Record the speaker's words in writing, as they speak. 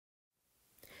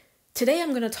Today I'm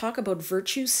going to talk about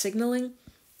virtue signaling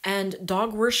and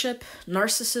dog worship,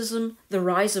 narcissism, the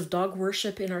rise of dog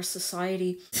worship in our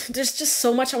society. There's just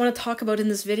so much I want to talk about in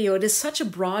this video. It is such a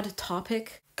broad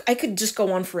topic. I could just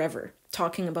go on forever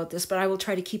talking about this, but I will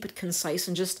try to keep it concise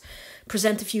and just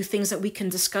present a few things that we can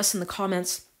discuss in the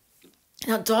comments.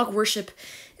 Now, dog worship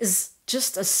is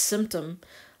just a symptom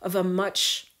of a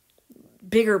much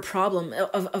bigger problem,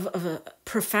 of a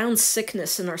profound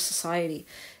sickness in our society.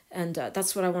 And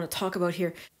that's what I want to talk about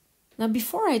here. Now,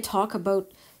 before I talk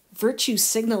about virtue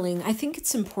signaling, I think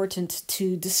it's important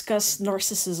to discuss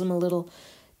narcissism a little,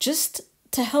 just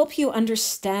to help you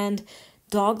understand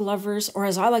dog lovers, or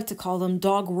as I like to call them,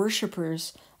 dog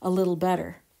worshippers, a little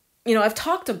better. You know, I've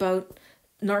talked about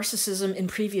narcissism in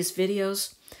previous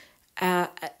videos. I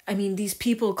mean, these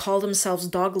people call themselves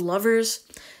dog lovers,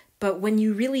 but when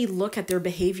you really look at their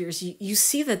behaviors, you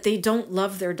see that they don't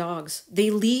love their dogs. They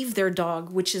leave their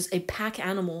dog, which is a pack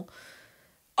animal,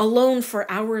 alone for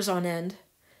hours on end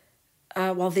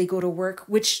while they go to work,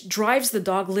 which drives the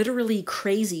dog literally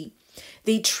crazy.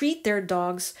 They treat their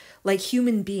dogs like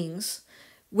human beings,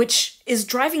 which is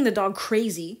driving the dog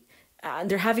crazy.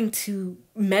 They're having to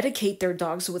medicate their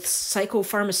dogs with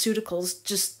psychopharmaceuticals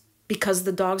just because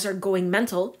the dogs are going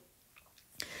mental.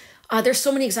 There's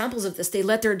so many examples of this. They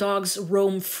let their dogs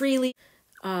roam freely,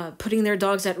 putting their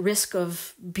dogs at risk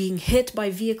of being hit by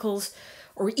vehicles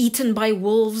or eaten by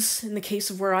wolves, in the case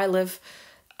of where I live.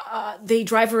 They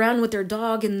drive around with their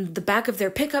dog in the back of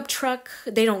their pickup truck.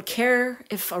 They don't care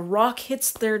if a rock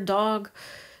hits their dog.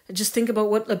 Just think about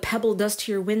what a pebble does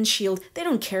to your windshield. They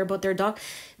don't care about their dog.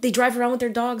 They drive around with their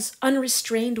dogs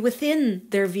unrestrained within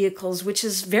their vehicles, which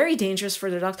is very dangerous for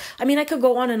their dogs. I mean, I could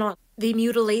go on and on. They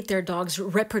mutilate their dogs'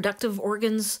 reproductive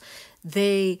organs.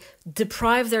 They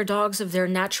deprive their dogs of their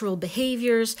natural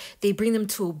behaviors. They bring them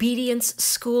to obedience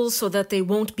schools so that they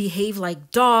won't behave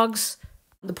like dogs.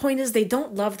 The point is, they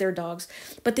don't love their dogs,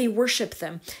 but they worship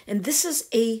them. And this is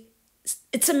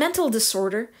it's a mental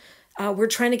disorder. We're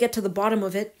trying to get to the bottom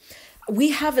of it.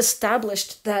 We have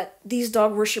established that these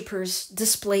dog worshippers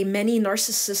display many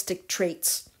narcissistic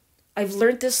traits. I've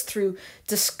learned this through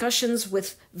discussions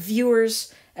with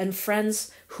viewers and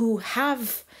friends who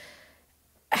have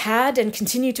had and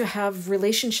continue to have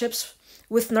relationships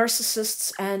with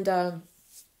narcissists. And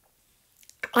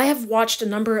I have watched a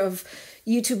number of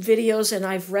YouTube videos and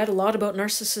I've read a lot about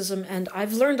narcissism and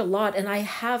I've learned a lot. And I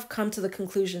have come to the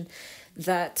conclusion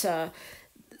that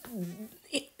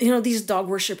these dog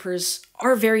worshippers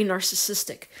are very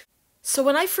narcissistic. So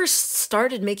when I first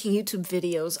started making YouTube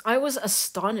videos, I was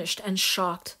astonished and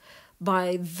shocked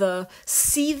by the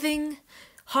seething,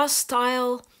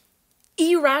 hostile,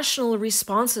 irrational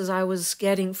responses I was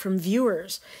getting from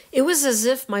viewers. It was as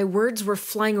if my words were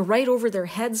flying right over their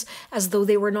heads, as though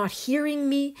they were not hearing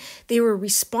me. They were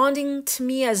responding to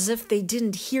me as if they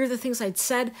didn't hear the things I'd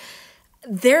said.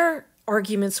 Their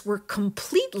arguments were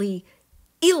completely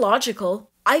illogical.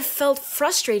 I felt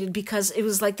frustrated because it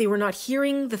was like they were not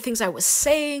hearing the things I was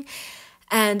saying,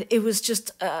 and it was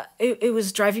just it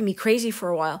was driving me crazy for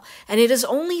a while. And it is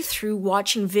only through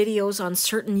watching videos on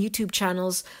certain YouTube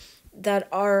channels that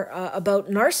are about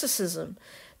narcissism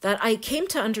that I came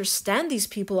to understand these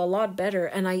people a lot better,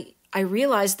 and I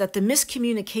realized that the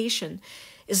miscommunication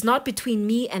is not between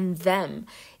me and them.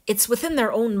 It's within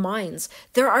their own minds.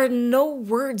 There are no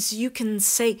words you can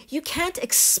say. You can't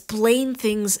explain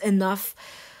things enough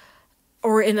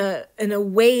or in a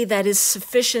way that is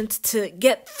sufficient to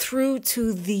get through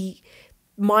to the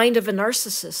mind of a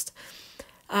narcissist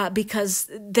because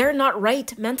they're not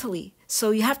right mentally. So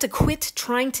you have to quit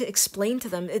trying to explain to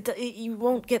them. You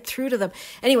won't get through to them.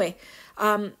 Anyway,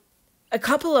 a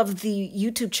couple of the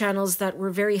YouTube channels that were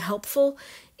very helpful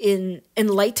in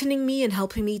enlightening me and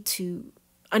helping me to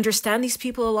understand these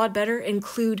people a lot better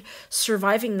include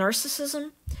Surviving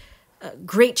Narcissism, a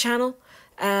great channel,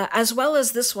 as well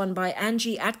as this one by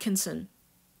Angie Atkinson.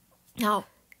 Now,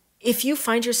 if you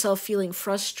find yourself feeling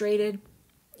frustrated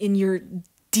in your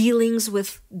dealings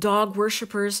with dog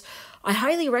worshippers, I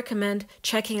highly recommend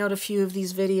checking out a few of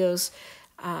these videos,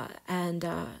 and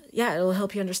it'll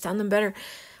help you understand them better.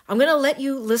 I'm going to let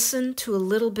you listen to a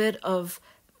little bit of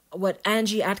what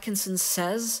Angie Atkinson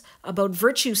says about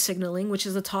virtue signaling, which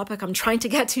is the topic I'm trying to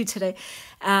get to today.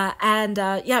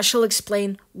 She'll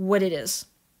explain what it is.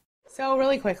 So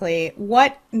really quickly,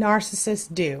 what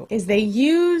narcissists do is they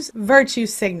use virtue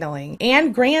signaling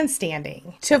and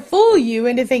grandstanding to fool you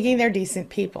into thinking they're decent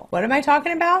people. What am I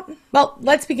talking about? Well,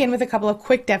 let's begin with a couple of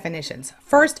quick definitions.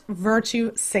 First,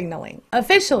 virtue signaling.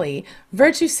 Officially,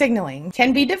 virtue signaling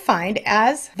can be defined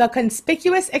as the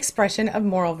conspicuous expression of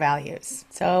moral values.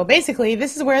 So basically,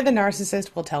 this is where the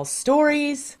narcissist will tell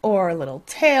stories or little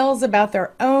tales about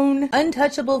their own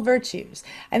untouchable virtues,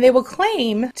 and they will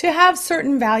claim to have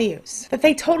certain values that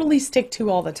they totally stick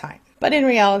to all the time. But in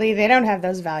reality, they don't have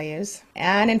those values.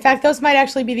 And in fact, those might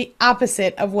actually be the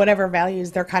opposite of whatever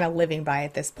values they're kind of living by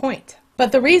at this point.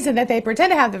 But the reason that they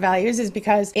pretend to have the values is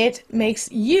because it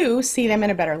makes you see them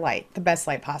in a better light, the best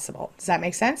light possible. Does that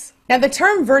make sense? Now, the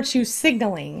term virtue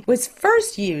signaling was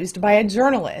first used by a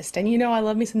journalist, and you know I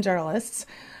love me some journalists,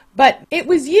 but it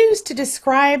was used to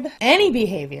describe any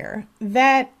behavior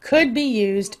that could be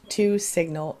used to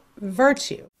signal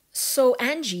virtue. So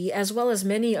Angie, as well as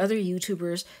many other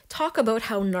YouTubers, talk about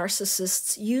how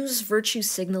narcissists use virtue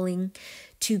signaling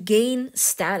to gain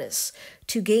status,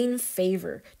 to gain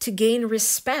favor, to gain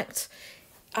respect.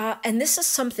 And this is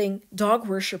something dog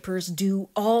worshippers do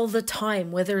all the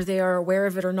time, whether they are aware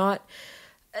of it or not.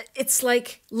 It's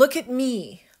like, look at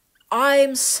me.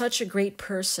 I'm such a great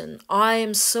person. I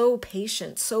am so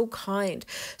patient, so kind,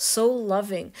 so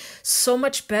loving, so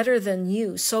much better than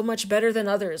you, so much better than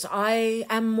others. I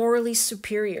am morally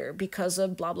superior because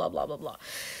of blah, blah, blah, blah, blah.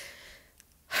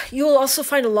 You will also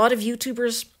find a lot of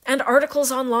YouTubers and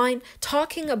articles online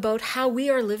talking about how we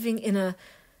are living in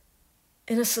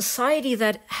a society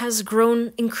that has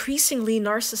grown increasingly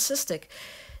narcissistic.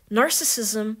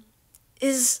 Narcissism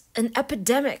is an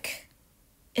epidemic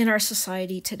in our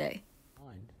society today.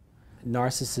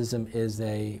 Narcissism is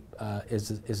a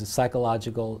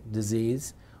psychological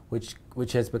disease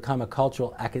which has become a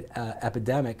cultural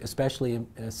epidemic, especially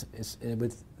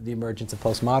with the emergence of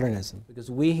postmodernism. Because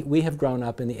we have grown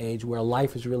up in the age where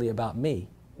life is really about me.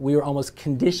 We were almost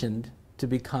conditioned to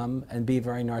become and be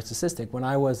very narcissistic. When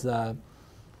I was a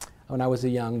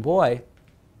young boy,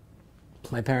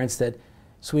 my parents said,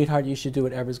 "Sweetheart, you should do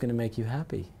whatever's going to make you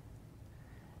happy."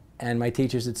 And my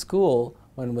teachers at school,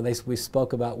 when we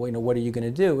spoke about, well, what are you going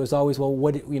to do? It was always, well,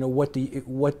 what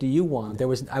do you want?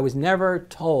 I was never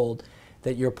told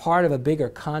that you're part of a bigger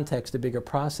context, a bigger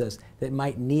process that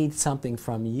might need something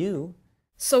from you.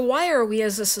 So why are we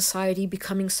as a society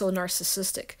becoming so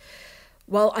narcissistic?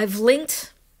 Well, I've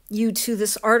linked you to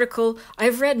this article.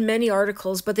 I've read many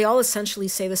articles, but they all essentially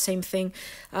say the same thing.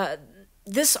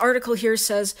 This article here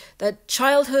says that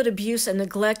childhood abuse and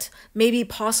neglect may be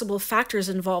possible factors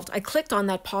involved. I clicked on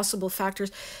that possible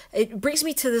factors. It brings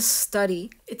me to this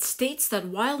study. It states that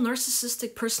while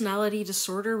narcissistic personality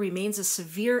disorder remains a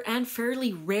severe and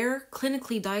fairly rare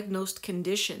clinically diagnosed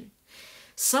condition,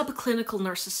 subclinical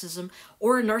narcissism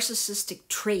or narcissistic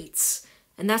traits,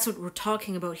 and that's what we're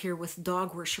talking about here with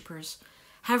dog worshippers,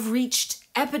 have reached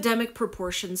epidemic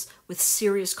proportions with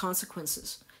serious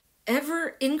consequences.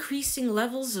 Ever-increasing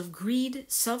levels of greed,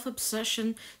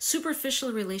 self-obsession,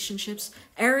 superficial relationships,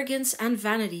 arrogance, and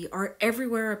vanity are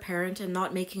everywhere apparent and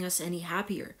not making us any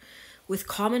happier, with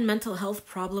common mental health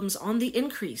problems on the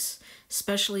increase,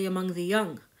 especially among the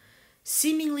young.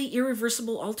 Seemingly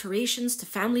irreversible alterations to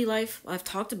family life. I've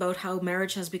talked about how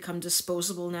marriage has become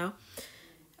disposable now.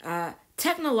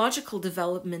 Technological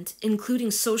development, including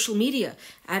social media,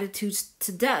 attitudes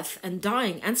to death and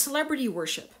dying, and celebrity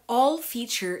worship, all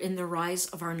feature in the rise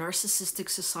of our narcissistic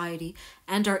society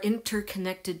and our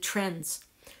interconnected trends.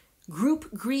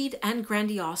 Group greed and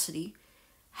grandiosity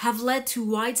have led to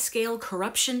wide-scale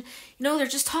corruption. They're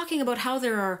just talking about how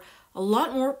there are a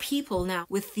lot more people now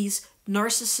with these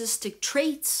narcissistic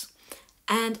traits,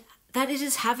 and that it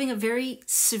is having a very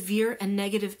severe and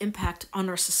negative impact on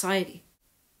our society.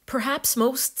 Perhaps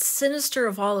most sinister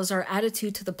of all is our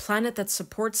attitude to the planet that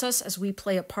supports us as we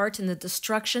play a part in the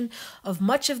destruction of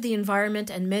much of the environment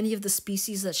and many of the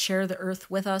species that share the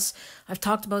earth with us. I've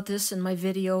talked about this in my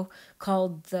video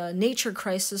called The Nature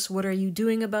Crisis. What are you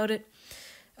doing about it?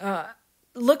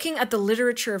 Looking at the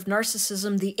literature of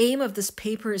narcissism, the aim of this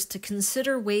paper is to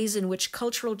consider ways in which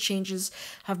cultural changes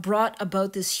have brought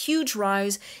about this huge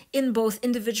rise in both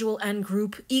individual and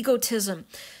group egotism.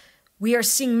 We are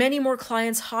seeing many more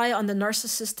clients high on the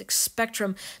narcissistic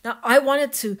spectrum. Now, I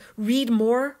wanted to read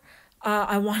more.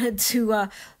 I wanted to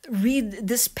read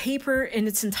this paper in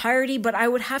its entirety, but I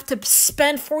would have to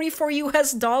spend $44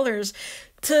 US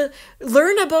to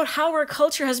learn about how our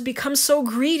culture has become so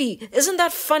greedy. Isn't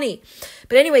that funny?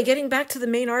 But anyway, getting back to the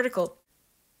main article.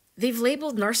 They've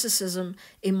labeled narcissism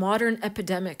a modern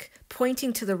epidemic,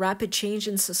 pointing to the rapid change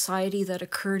in society that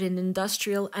occurred in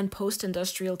industrial and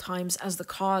post-industrial times as the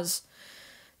cause.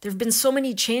 There have been so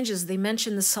many changes. They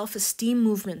mention the self-esteem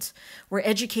movement, where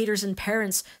educators and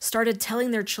parents started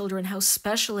telling their children how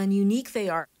special and unique they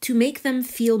are to make them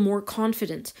feel more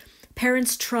confident.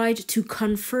 Parents tried to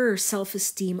confer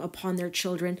self-esteem upon their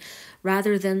children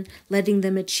rather than letting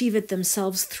them achieve it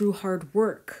themselves through hard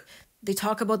work. They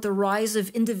talk about the rise of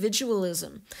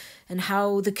individualism and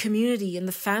how the community and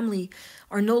the family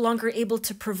are no longer able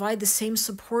to provide the same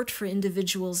support for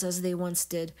individuals as they once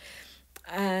did.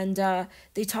 And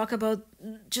they talk about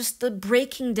just the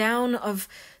breaking down of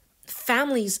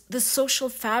families, the social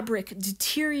fabric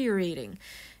deteriorating,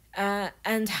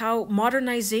 and how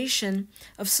modernization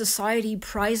of society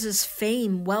prizes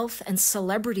fame, wealth, and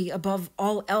celebrity above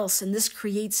all else. And this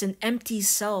creates an empty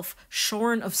self,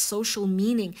 shorn of social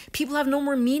meaning. People have no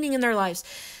more meaning in their lives.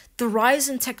 The rise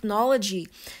in technology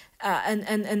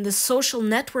and the social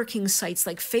networking sites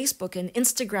like Facebook and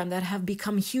Instagram that have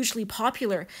become hugely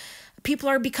popular. People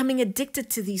are becoming addicted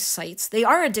to these sites. They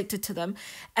are addicted to them.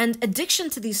 And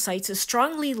addiction to these sites is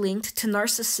strongly linked to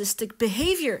narcissistic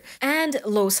behavior and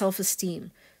low self-esteem.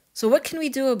 So what can we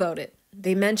do about it?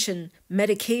 They mention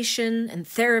medication and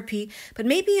therapy, but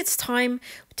maybe it's time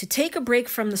to take a break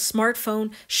from the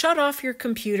smartphone, shut off your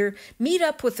computer, meet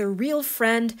up with a real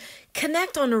friend,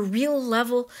 connect on a real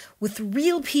level with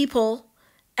real people,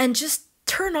 and just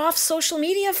turn off social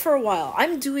media for a while.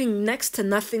 I'm doing next to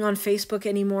nothing on Facebook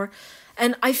anymore,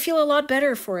 and I feel a lot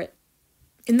better for it.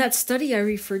 In that study I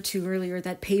referred to earlier,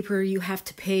 that paper you have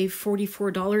to pay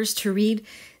 $44 to read,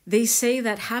 they say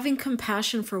that having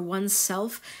compassion for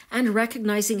oneself and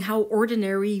recognizing how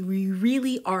ordinary we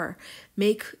really are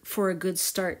make for a good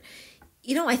start.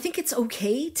 You know, I think it's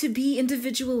okay to be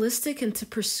individualistic and to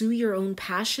pursue your own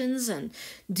passions and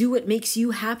do what makes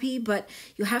you happy, but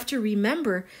you have to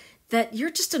remember that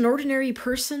you're just an ordinary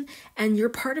person and you're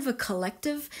part of a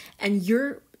collective, and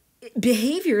your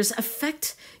behaviors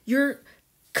affect your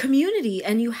community,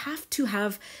 and you have to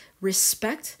have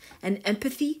respect and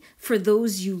empathy for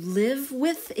those you live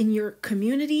with in your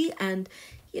community, and,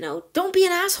 you know, don't be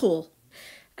an asshole.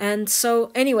 And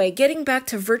so anyway, getting back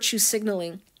to virtue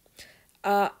signaling,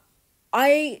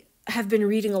 I have been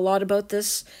reading a lot about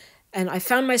this, and I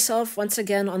found myself once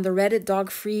again on the Reddit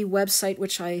Dog Free website,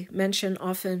 which I mention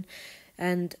often.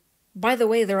 And by the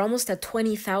way, they're almost at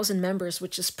 20,000 members,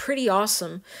 which is pretty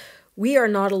awesome. We are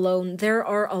not alone. There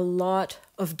are a lot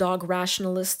of dog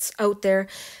rationalists out there,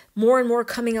 more and more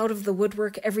coming out of the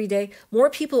woodwork every day, more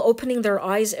people opening their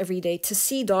eyes every day to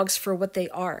see dogs for what they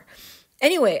are.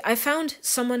 Anyway, I found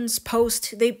someone's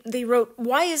post. They wrote,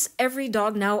 "Why is every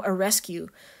dog now a rescue?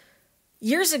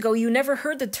 Years ago, you never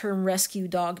heard the term rescue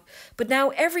dog, but now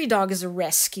every dog is a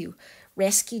rescue.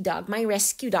 Rescue dog, my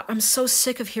rescue dog." I'm so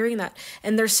sick of hearing that.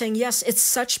 And they're saying, yes, it's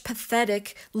such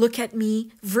pathetic, look at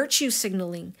me, virtue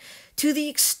signaling to the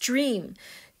extreme.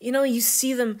 You know, you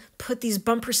see them put these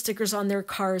bumper stickers on their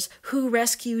cars. Who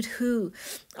rescued who?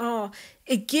 Oh,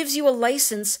 it gives you a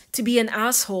license to be an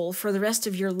asshole for the rest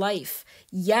of your life.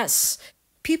 Yes.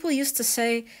 People used to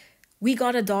say, "We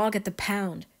got a dog at the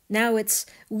pound." Now it's,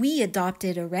 "We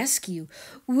adopted a rescue.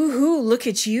 Woohoo, look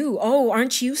at you. Oh,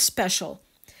 aren't you special?"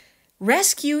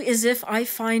 Rescue is if I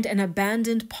find an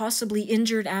abandoned, possibly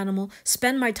injured animal,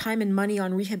 spend my time and money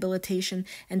on rehabilitation,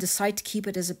 and decide to keep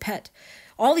it as a pet.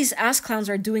 All these ass clowns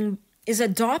are doing is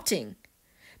adopting,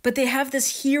 but they have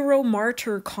this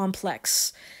hero-martyr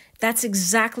complex. That's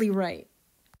exactly right.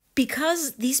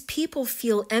 Because these people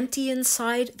feel empty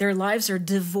inside, their lives are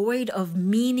devoid of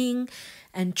meaning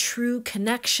and true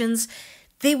connections.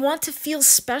 They want to feel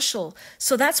special.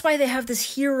 So that's why they have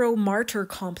this hero-martyr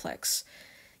complex.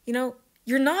 You know,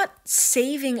 you're not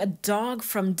saving a dog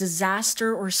from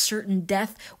disaster or certain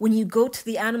death when you go to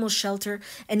the animal shelter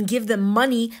and give them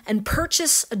money and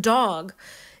purchase a dog.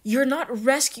 You're not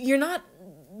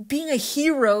being a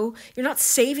hero. You're not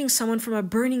saving someone from a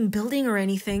burning building or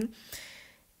anything.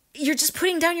 You're just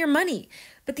putting down your money.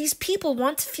 But these people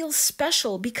want to feel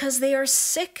special because they are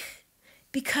sick,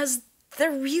 because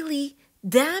they're really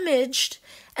damaged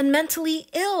and mentally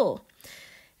ill.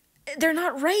 They're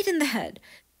not right in the head.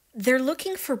 They're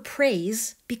looking for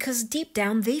praise because deep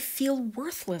down they feel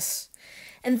worthless.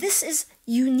 And this is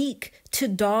unique to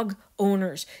dog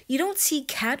owners. You don't see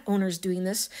cat owners doing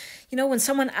this. You know, when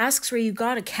someone asks where you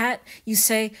got a cat, you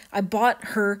say, "I bought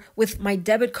her with my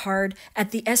debit card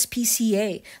at the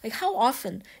SPCA." Like, how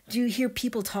often do you hear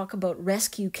people talk about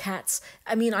rescue cats?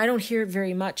 I mean, I don't hear it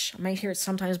very much. I might hear it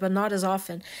sometimes, but not as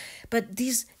often. But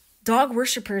these Dog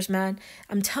worshippers, man,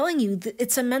 I'm telling you,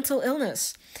 it's a mental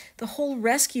illness. The whole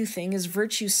rescue thing is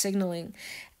virtue signaling,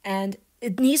 and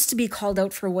it needs to be called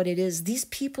out for what it is. These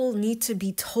people need to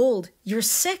be told, you're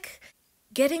sick.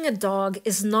 Getting a dog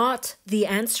is not the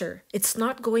answer. It's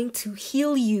not going to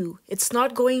heal you. It's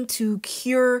not going to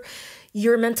cure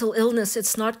your mental illness.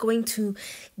 It's not going to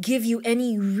give you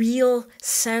any real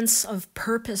sense of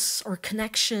purpose or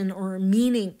connection or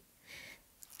meaning.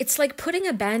 It's like putting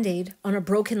a Band-Aid on a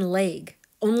broken leg,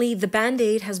 only the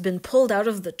Band-Aid has been pulled out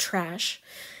of the trash.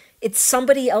 It's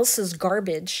somebody else's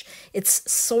garbage.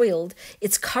 It's soiled.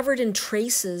 It's covered in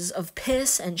traces of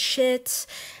piss and shit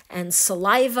and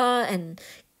saliva and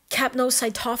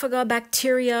capnocytophaga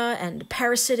bacteria and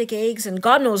parasitic eggs and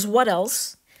God knows what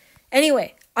else.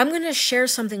 Anyway, I'm going to share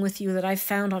something with you that I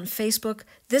found on Facebook.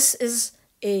 This is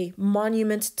a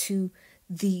monument to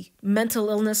the mental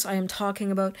illness I am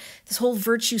talking about, this whole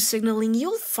virtue signaling.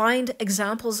 You'll find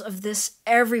examples of this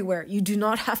everywhere. You do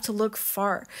not have to look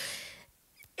far.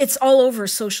 It's all over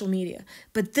social media,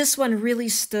 but this one really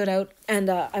stood out, and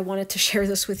I wanted to share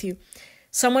this with you.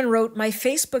 Someone wrote, "My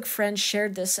Facebook friend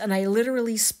shared this, and I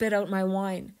literally spit out my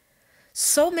wine.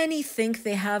 So many think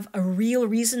they have a real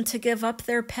reason to give up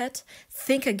their pet.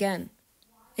 Think again."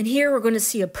 And here we're going to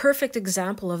see a perfect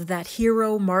example of that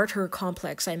hero-martyr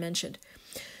complex I mentioned.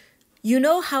 You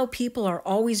know how people are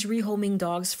always rehoming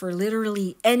dogs for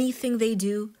literally anything they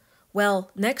do?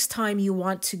 Well, next time you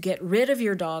want to get rid of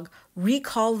your dog,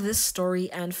 recall this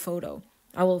story and photo.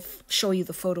 I will show you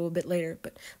the photo a bit later,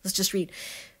 but let's just read.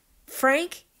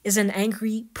 Frank is an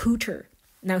angry pooter.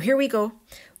 Now here we go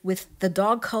with the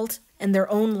dog cult and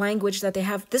their own language that they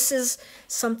have. This is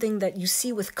something that you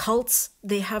see with cults.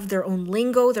 They have their own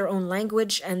lingo, their own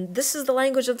language, and this is the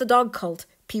language of the dog cult,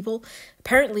 people.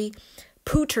 Apparently,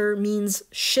 pooter means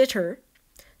shitter.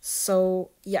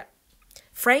 So, yeah.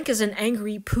 Frank is an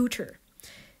angry pooter.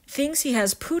 Thinks he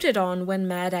has pooted on when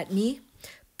mad at me.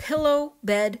 Pillow,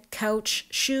 bed, couch,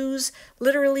 shoes,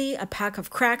 literally a pack of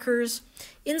crackers,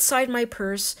 inside my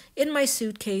purse, in my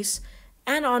suitcase,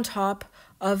 and on top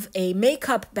of a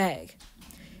makeup bag.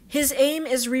 His aim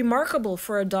is remarkable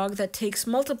for a dog that takes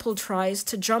multiple tries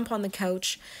to jump on the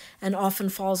couch and often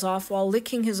falls off while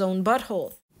licking his own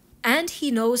butthole. And he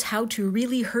knows how to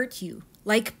really hurt you,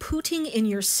 like pooting in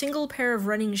your single pair of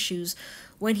running shoes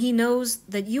when he knows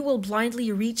that you will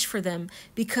blindly reach for them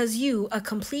because you, a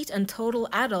complete and total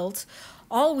adult,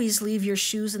 always leave your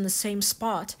shoes in the same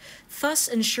spot, thus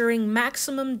ensuring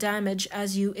maximum damage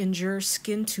as you endure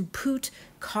skin-to-poot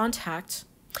contact.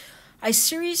 I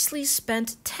seriously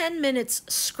spent 10 minutes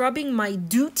scrubbing my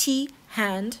duty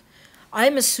hand.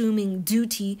 I'm assuming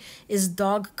duty is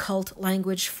dog cult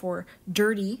language for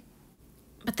dirty.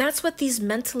 But that's what these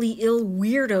mentally ill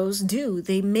weirdos do.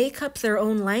 They make up their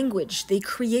own language. They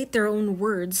create their own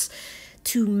words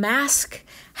to mask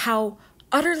how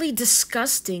utterly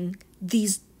disgusting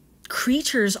these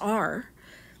creatures are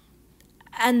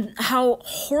and how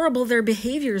horrible their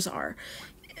behaviors are.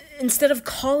 Instead of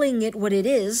calling it what it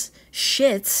is,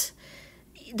 shit,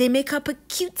 they make up a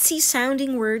cutesy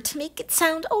sounding word to make it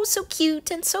sound oh so cute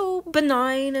and so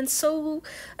benign and so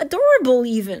adorable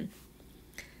even.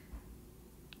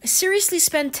 I seriously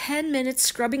spent 10 minutes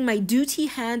scrubbing my duty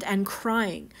hand and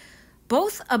crying,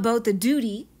 both about the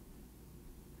duty.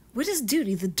 What is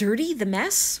duty? The dirty? The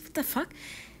mess? What the fuck?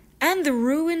 And the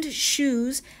ruined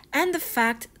shoes, and the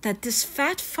fact that this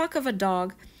fat fuck of a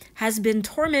dog has been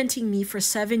tormenting me for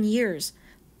 7 years.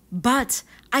 But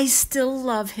I still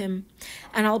love him,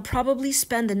 and I'll probably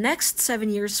spend the next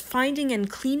 7 years finding and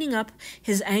cleaning up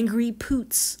his angry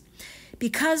poots.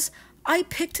 Because I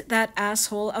picked that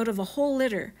asshole out of a whole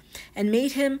litter and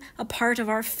made him a part of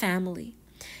our family.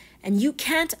 And you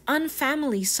can't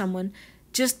unfamily someone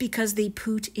just because they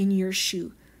poot in your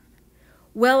shoe.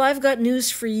 Well, I've got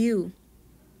news for you.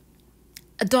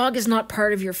 A dog is not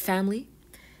part of your family.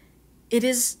 It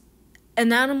is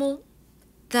an animal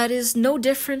that is no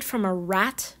different from a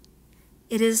rat.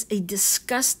 It is a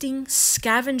disgusting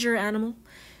scavenger animal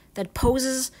that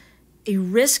poses a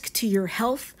risk to your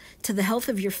health, to the health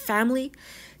of your family,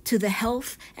 to the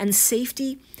health and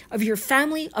safety of your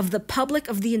family, of the public,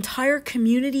 of the entire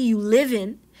community you live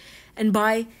in. And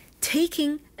by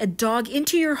taking a dog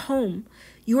into your home,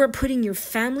 you are putting your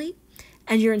family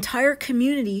and your entire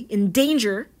community in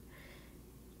danger,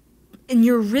 and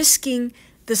you're risking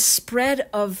the spread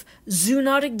of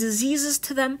zoonotic diseases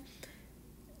to them,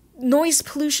 noise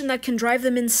pollution that can drive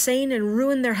them insane and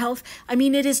ruin their health. I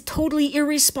mean, it is totally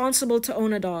irresponsible to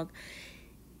own a dog.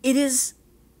 It is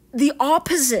the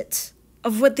opposite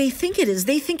of what they think it is.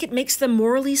 They think it makes them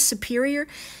morally superior.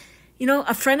 You know,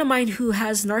 a friend of mine who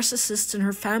has narcissists in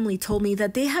her family told me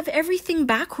that they have everything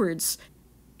backwards.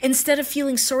 Instead of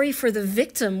feeling sorry for the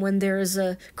victim when there is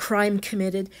a crime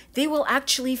committed, they will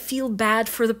actually feel bad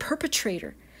for the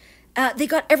perpetrator. They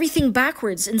got everything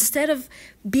backwards. Instead of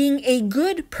being a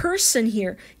good person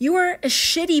here, you are a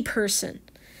shitty person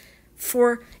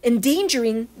for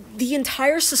endangering the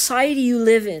entire society you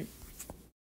live in.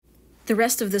 The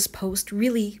rest of this post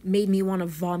really made me want to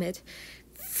vomit.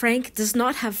 Frank does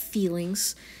not have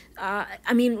feelings.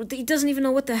 I mean, he doesn't even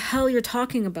know what the hell you're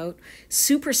talking about.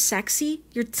 Super sexy?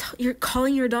 You're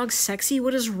calling your dog sexy?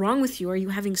 What is wrong with you? Are you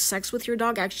having sex with your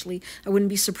dog? Actually, I wouldn't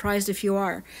be surprised if you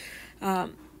are.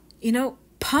 You know,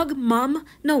 pug mom?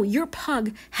 No, your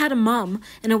pug had a mom,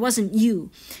 and it wasn't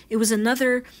you. It was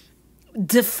another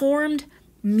deformed,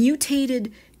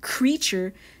 mutated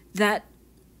creature that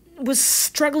was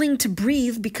struggling to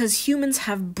breathe because humans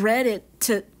have bred it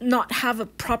to not have a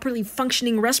properly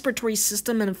functioning respiratory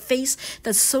system and a face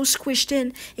that's so squished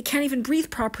in it can't even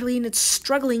breathe properly, and it's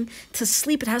struggling to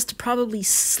sleep. It has to probably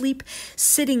sleep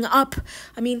sitting up.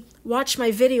 I mean, watch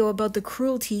my video about the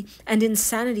cruelty and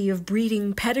insanity of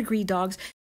breeding pedigree dogs.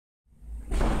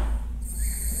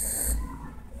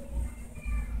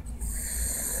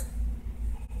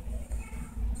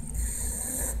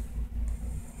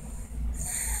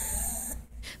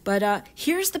 But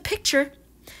here's the picture.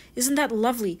 Isn't that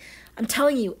lovely? I'm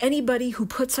telling you, anybody who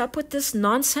puts up with this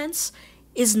nonsense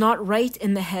is not right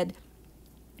in the head.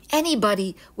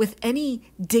 Anybody with any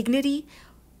dignity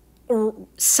or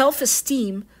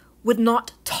self-esteem would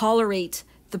not tolerate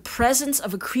the presence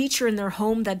of a creature in their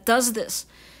home that does this.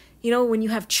 You know, when you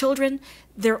have children,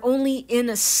 they're only in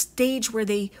a stage where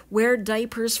they wear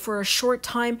diapers for a short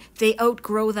time. They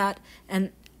outgrow that,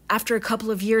 and after a couple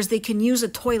of years, they can use a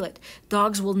toilet.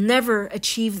 Dogs will never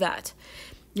achieve that.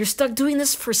 You're stuck doing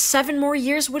this for 7 more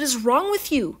years? What is wrong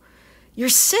with you? You're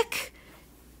sick.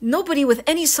 Nobody with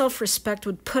any self-respect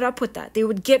would put up with that. They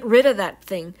would get rid of that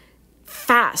thing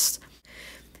fast.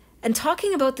 And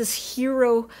talking about this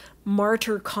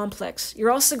hero-martyr complex,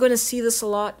 you're also going to see this a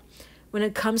lot when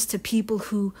it comes to people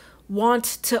who want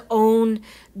to own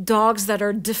dogs that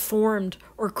are deformed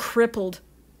or crippled.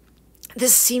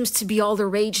 This seems to be all the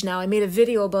rage now. I made a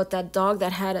video about that dog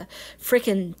that had a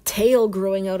freaking tail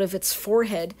growing out of its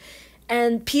forehead,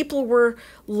 and people were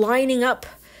lining up,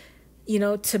 you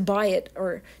know, to buy it,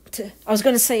 or to, I was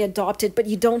going to say adopt it, but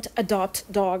you don't adopt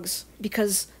dogs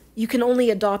because you can only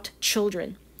adopt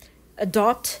children.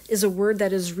 Adopt is a word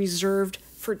that is reserved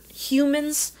for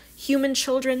humans, human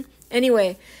children.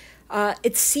 Anyway,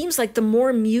 it seems like the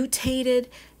more mutated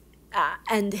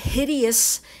and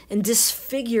hideous and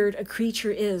disfigured a creature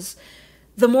is,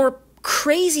 the more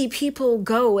crazy people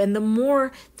go, and the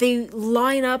more they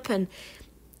line up and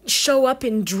show up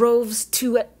in droves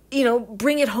to, you know,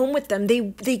 bring it home with them.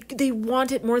 They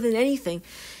want it more than anything.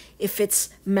 If it's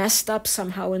messed up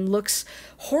somehow and looks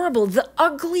horrible, the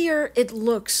uglier it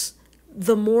looks,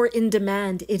 the more in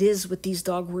demand it is with these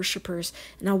dog worshippers.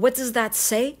 Now, what does that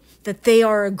say? That they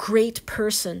are a great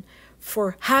person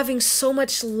for having so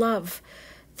much love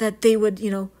that they would, you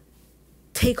know,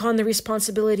 take on the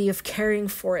responsibility of caring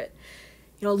for it.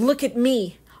 You know, look at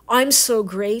me. I'm so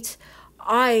great.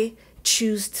 I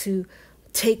choose to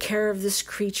take care of this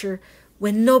creature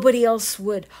when nobody else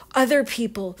would. Other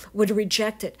people would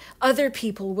reject it. Other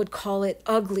people would call it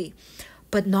ugly,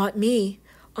 but not me.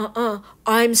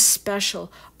 I'm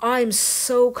special. I'm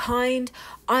so kind.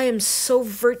 I am so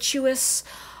virtuous.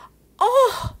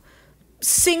 Oh,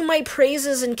 sing my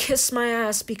praises and kiss my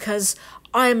ass because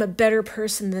I'm a better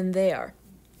person than they are.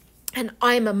 And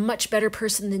I'm a much better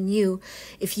person than you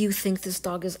if you think this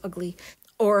dog is ugly.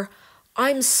 Or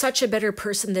I'm such a better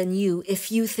person than you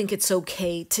if you think it's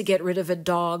okay to get rid of a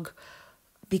dog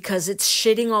because it's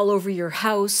shitting all over your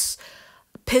house,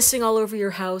 pissing all over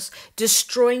your house,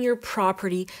 destroying your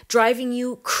property, driving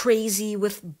you crazy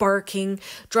with barking,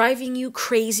 driving you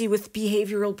crazy with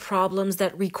behavioral problems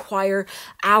that require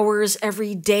hours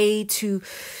every day to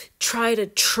try to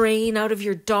train out of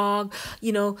your dog.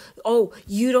 You know, oh,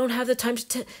 you don't have the time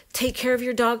to take care of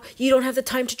your dog. You don't have the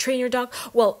time to train your dog.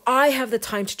 Well, I have the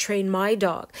time to train my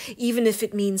dog, even if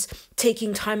it means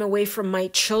taking time away from my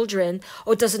children.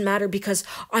 Oh, it doesn't matter because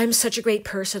I'm such a great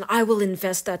person. I will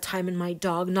invest that time in my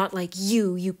dog, not like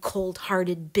you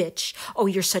cold-hearted bitch. Oh,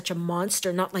 you're such a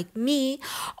monster, not like me.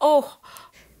 Oh,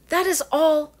 that is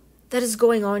all that is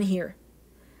going on here.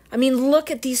 I mean,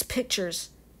 look at these pictures.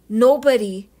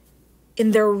 Nobody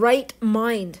in their right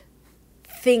mind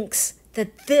thinks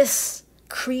that this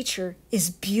creature is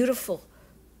beautiful,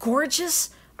 gorgeous.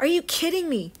 Are you kidding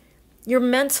me? You're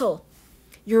mental.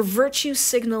 You're virtue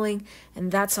signaling, and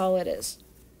that's all it is.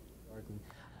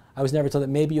 I was never told that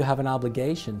maybe you have an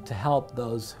obligation to help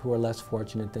those who are less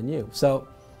fortunate than you. So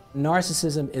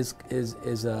narcissism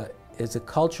is a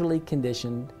culturally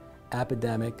conditioned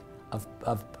epidemic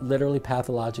of literally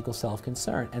pathological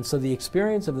self-concern. And so the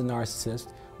experience of the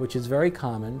narcissist, which is very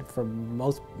common for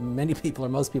many people, or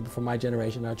most people from my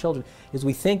generation, our children, is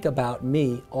we think about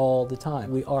me all the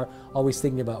time. We are always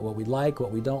thinking about what we like,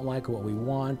 what we don't like, what we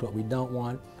want, what we don't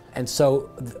want. And so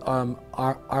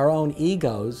our own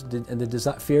egos and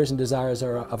the fears and desires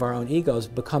of our own egos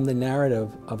become the narrative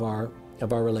of our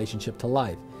relationship to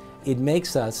life. It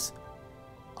makes us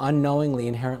unknowingly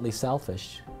inherently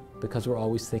selfish, because we're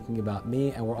always thinking about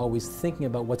me, and we're always thinking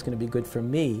about what's going to be good for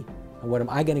me and what am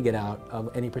I going to get out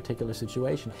of any particular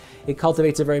situation. It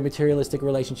cultivates a very materialistic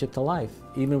relationship to life,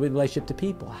 even with relationship to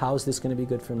people. How is this going to be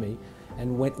good for me?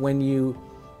 And when you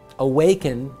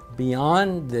awaken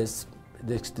beyond this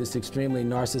extremely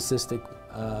narcissistic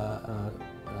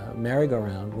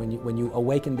merry-go-round, when you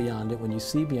awaken beyond it, when you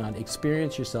see beyond,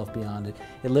 experience yourself beyond it,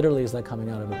 it literally is like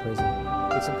coming out of a prison.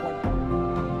 It's important.